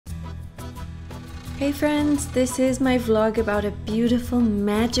Hey friends, this is my vlog about a beautiful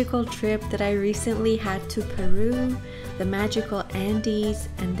magical trip that I recently had to Peru, the magical Andes,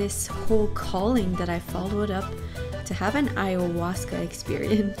 and this whole calling that I followed up to have an ayahuasca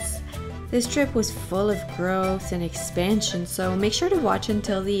experience. This trip was full of growth and expansion, so make sure to watch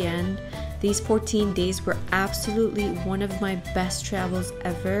until the end. These 14 days were absolutely one of my best travels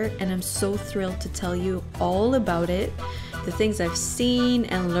ever, and I'm so thrilled to tell you all about it, the things I've seen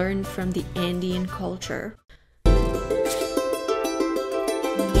and learned from the Andean culture.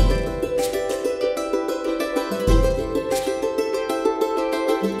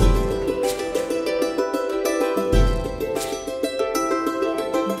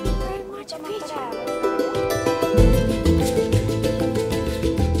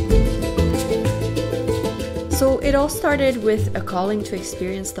 So it all started with a calling to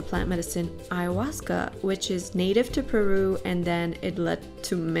experience the plant medicine ayahuasca, which is native to Peru, and then it led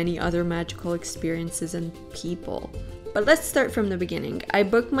to many other magical experiences and people. But let's start from the beginning. I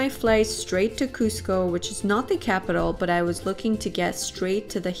booked my flight straight to Cusco, which is not the capital, but I was looking to get straight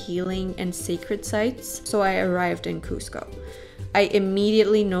to the healing and sacred sites, so I arrived in Cusco. I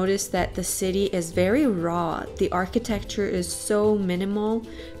immediately noticed that the city is very raw. The architecture is so minimal.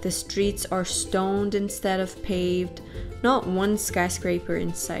 The streets are stoned instead of paved. Not one skyscraper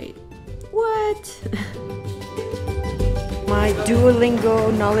in sight. What? My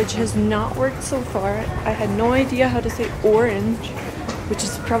Duolingo knowledge has not worked so far. I had no idea how to say orange, which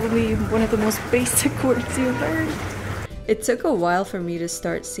is probably one of the most basic words you learn. It took a while for me to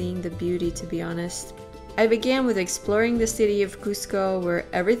start seeing the beauty, to be honest. I began with exploring the city of Cusco, where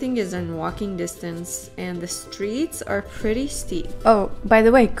everything is in walking distance and the streets are pretty steep. Oh, by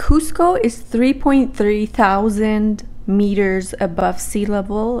the way, Cusco is 3.3 thousand meters above sea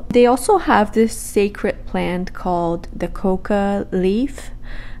level. They also have this sacred plant called the coca leaf,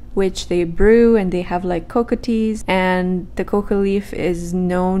 which they brew, and they have like coca teas, and the coca leaf is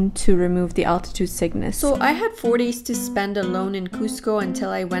known to remove the altitude sickness. So I had 4 days to spend alone in Cusco until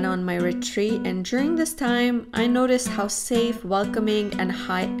I went on my retreat, and during this time I noticed how safe, welcoming, and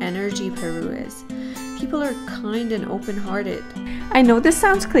high energy Peru is. People are kind and open-hearted. I know this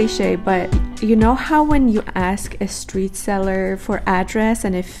sounds cliche, but you know how when you ask a street seller for address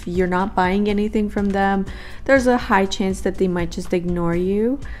and if you're not buying anything from them, there's a high chance that they might just ignore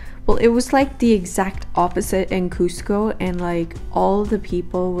you? Well, it was like the exact opposite in Cusco, and like all the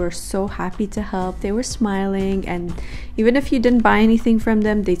people were so happy to help. They were smiling, and even if you didn't buy anything from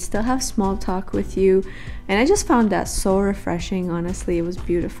them, they'd still have small talk with you. And I just found that so refreshing, honestly. It was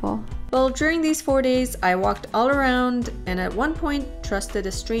beautiful. Well, during these 4 days, I walked all around and at one point trusted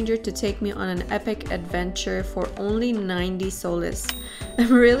a stranger to take me on an epic adventure for only 90 soles.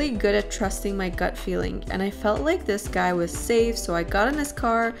 I'm really good at trusting my gut feeling, and I felt like this guy was safe, so I got in his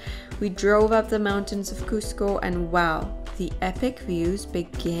car, we drove up the mountains of Cusco, and wow, the epic views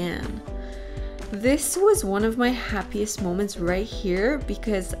began. This was one of my happiest moments right here,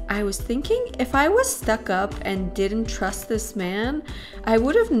 because I was thinking if I was stuck up and didn't trust this man, I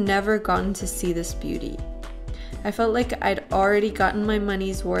would have never gotten to see this beauty. I felt like I'd already gotten my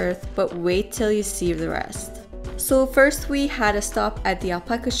money's worth, but wait till you see the rest. So first we had a stop at the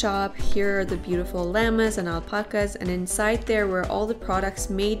alpaca shop. Here are the beautiful llamas and alpacas, and inside there were all the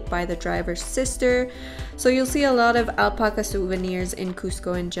products made by the driver's sister. So you'll see a lot of alpaca souvenirs in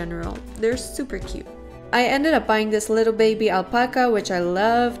Cusco in general. They're super cute. I ended up buying this little baby alpaca, which I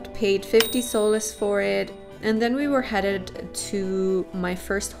loved, paid 50 soles for it, and then we were headed to my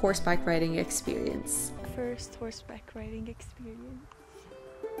first horseback riding experience. First horseback riding experience.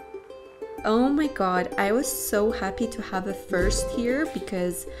 Oh my god, I was so happy to have a first here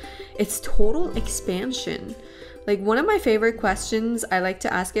because it's total expansion. Like, one of my favorite questions I like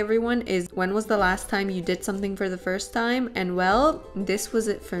to ask everyone is, when was the last time you did something for the first time? And well, this was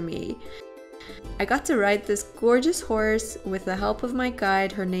it for me. I got to ride this gorgeous horse with the help of my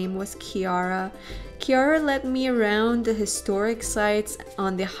guide. Her name was Kiara. Kiara led me around the historic sites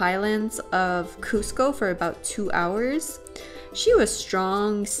on the highlands of Cusco for about 2 hours. She was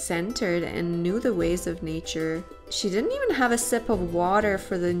strong, centered, and knew the ways of nature. She didn't even have a sip of water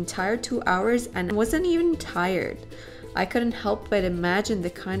for the entire 2 hours and wasn't even tired. I couldn't help but imagine the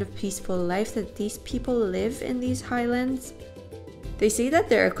kind of peaceful life that these people live in these highlands. They say that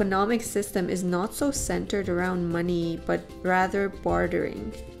their economic system is not so centered around money, but rather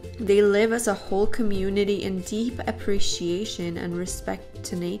bartering. They live as a whole community in deep appreciation and respect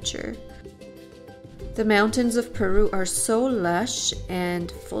to nature. The mountains of Peru are so lush and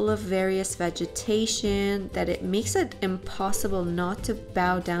full of various vegetation that it makes it impossible not to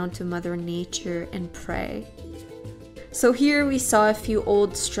bow down to Mother Nature and pray. So here we saw a few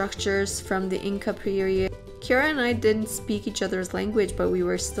old structures from the Inca period. Kiara and I didn't speak each other's language, but we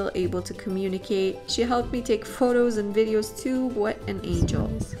were still able to communicate. She helped me take photos and videos too. What an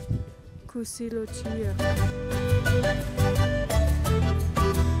angel.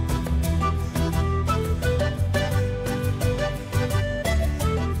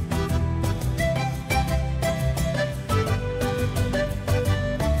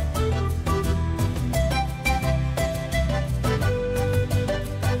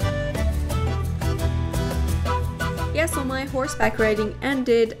 Yeah, so my horseback riding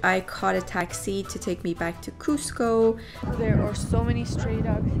ended. I caught a taxi to take me back to Cusco. There are so many stray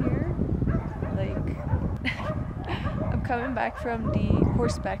dogs here. Like, I'm coming back from the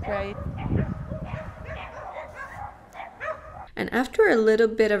horseback ride. And after a little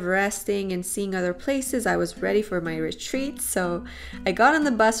bit of resting and seeing other places, I was ready for my retreat. So I got on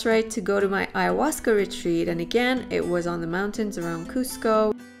the bus ride to go to my ayahuasca retreat. And again, it was on the mountains around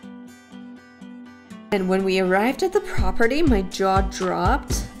Cusco. And when we arrived at the property, my jaw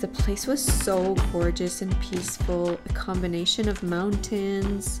dropped. The place was so gorgeous and peaceful. A combination of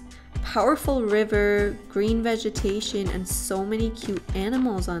mountains, powerful river, green vegetation, and so many cute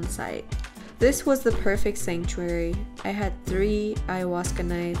animals on site. This was the perfect sanctuary. I had 3 ayahuasca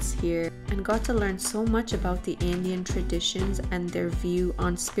nights here and got to learn so much about the Andean traditions and their view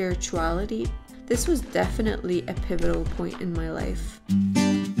on spirituality. This was definitely a pivotal point in my life.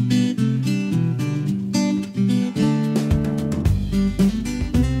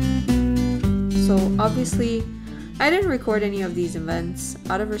 So obviously, I didn't record any of these events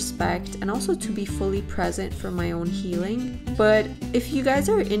out of respect and also to be fully present for my own healing. But if you guys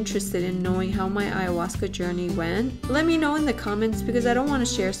are interested in knowing how my ayahuasca journey went, let me know in the comments because I don't want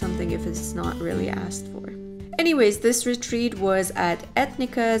to share something if it's not really asked for. Anyways, this retreat was at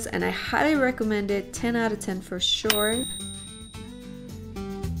Etnica's and I highly recommend it, 10 out of 10 for sure.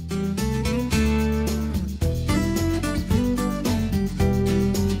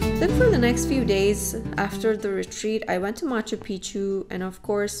 Then for the next few days after the retreat, I went to Machu Picchu, and of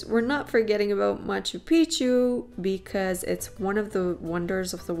course, we're not forgetting about Machu Picchu because it's one of the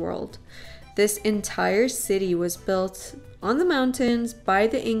wonders of the world. This entire city was built on the mountains by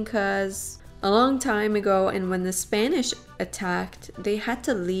the Incas a long time ago, and when the Spanish attacked, they had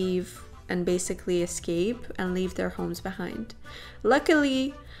to leave and basically escape and leave their homes behind.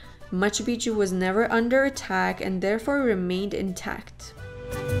 Luckily, Machu Picchu was never under attack and therefore remained intact.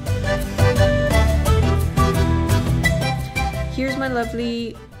 Here's my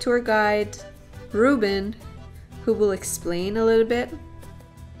lovely tour guide, Ruben, who will explain a little bit.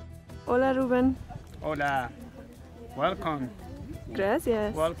 Hola, Ruben. Hola, welcome.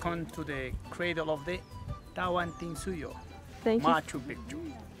 Gracias. Welcome to the cradle of the Tawantinsuyo, Thank you. Machu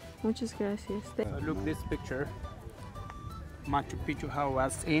Picchu. Muchas gracias. Look this picture. Machu Picchu how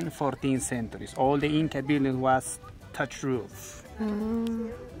was in 14th centuries. All the Inca buildings was thatched roof.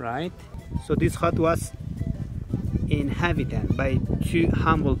 Right? So this hut was inhabited by 2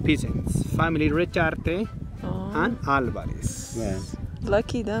 humble peasants, family Richarte and Alvarez. Yeah.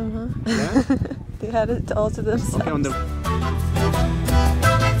 Lucky them, huh? Yeah? They had it all to themselves. Okay, on the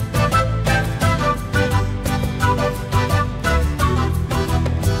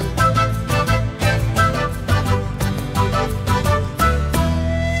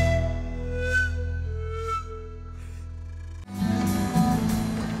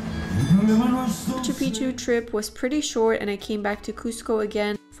Machu Picchu trip was pretty short and I came back to Cusco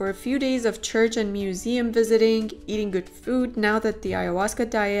again for a few days of church and museum visiting, eating good food now that the ayahuasca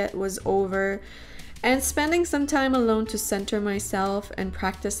diet was over, and spending some time alone to center myself and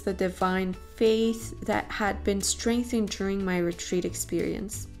practice the divine faith that had been strengthened during my retreat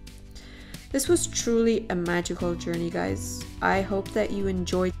experience. This was truly a magical journey, guys. I hope that you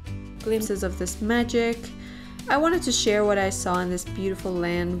enjoyed glimpses of this magic. I wanted to share what I saw in this beautiful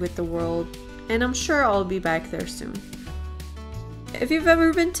land with the world, and I'm sure I'll be back there soon. If you've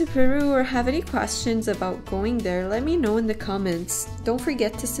ever been to Peru or have any questions about going there, let me know in the comments. Don't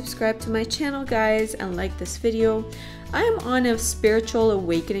forget to subscribe to my channel, guys, and like this video. I am on a spiritual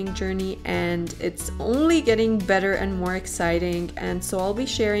awakening journey and it's only getting better and more exciting, and so I'll be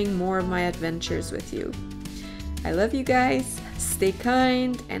sharing more of my adventures with you. I love you guys. Stay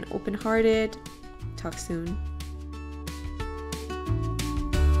kind and open-hearted. Talk soon.